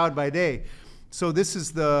of cloud by day. So this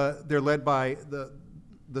is they're led by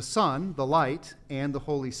the Son, the light, and the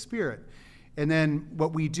Holy Spirit. And then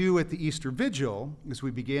what we do at the Easter Vigil is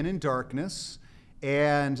we begin in darkness,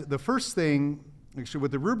 and the first thing, actually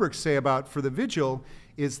what the rubrics say about for the vigil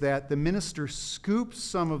is that the minister scoops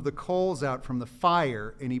some of the coals out from the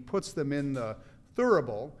fire and he puts them in the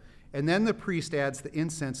thurible, and then the priest adds the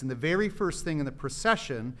incense, and the very first thing in the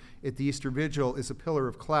procession at the Easter Vigil is a pillar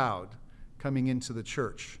of cloud coming into the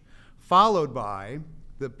church, followed by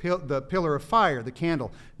the pillar of fire, the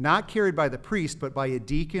candle, not carried by the priest, but by a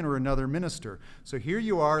deacon or another minister. So here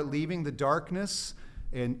you are leaving the darkness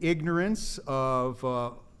and ignorance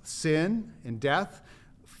of sin and death,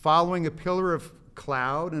 following a pillar of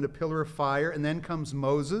cloud and a pillar of fire, and then comes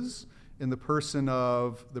Moses in the person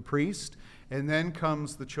of the priest, and then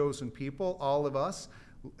comes the chosen people, all of us,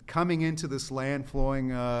 coming into this land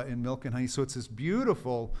flowing in milk and honey. So it's this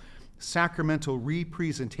beautiful sacramental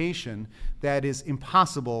representation that is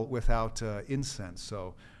impossible without incense.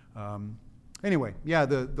 So anyway, yeah,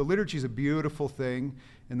 the liturgy is a beautiful thing,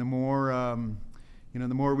 and the more the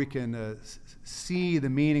more we can see the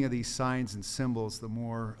meaning of these signs and symbols, the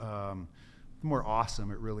more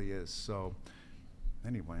awesome it really is. So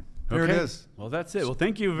anyway, there it is. Well, that's it. Well,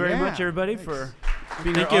 thank you very much, everybody, for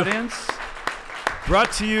being our audience.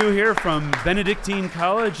 Brought to you here from Benedictine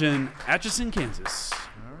College in Atchison, Kansas.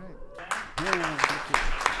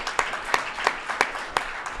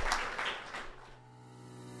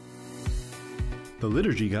 The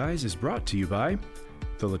Liturgy Guys is brought to you by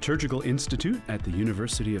the Liturgical Institute at the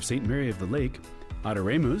University of St. Mary of the Lake,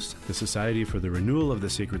 Adoremus, the Society for the Renewal of the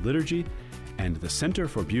Sacred Liturgy, and the Center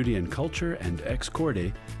for Beauty and Culture and Ex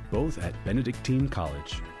Corde, both at Benedictine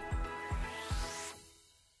College.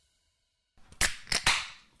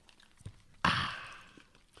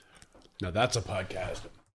 Now that's a podcast.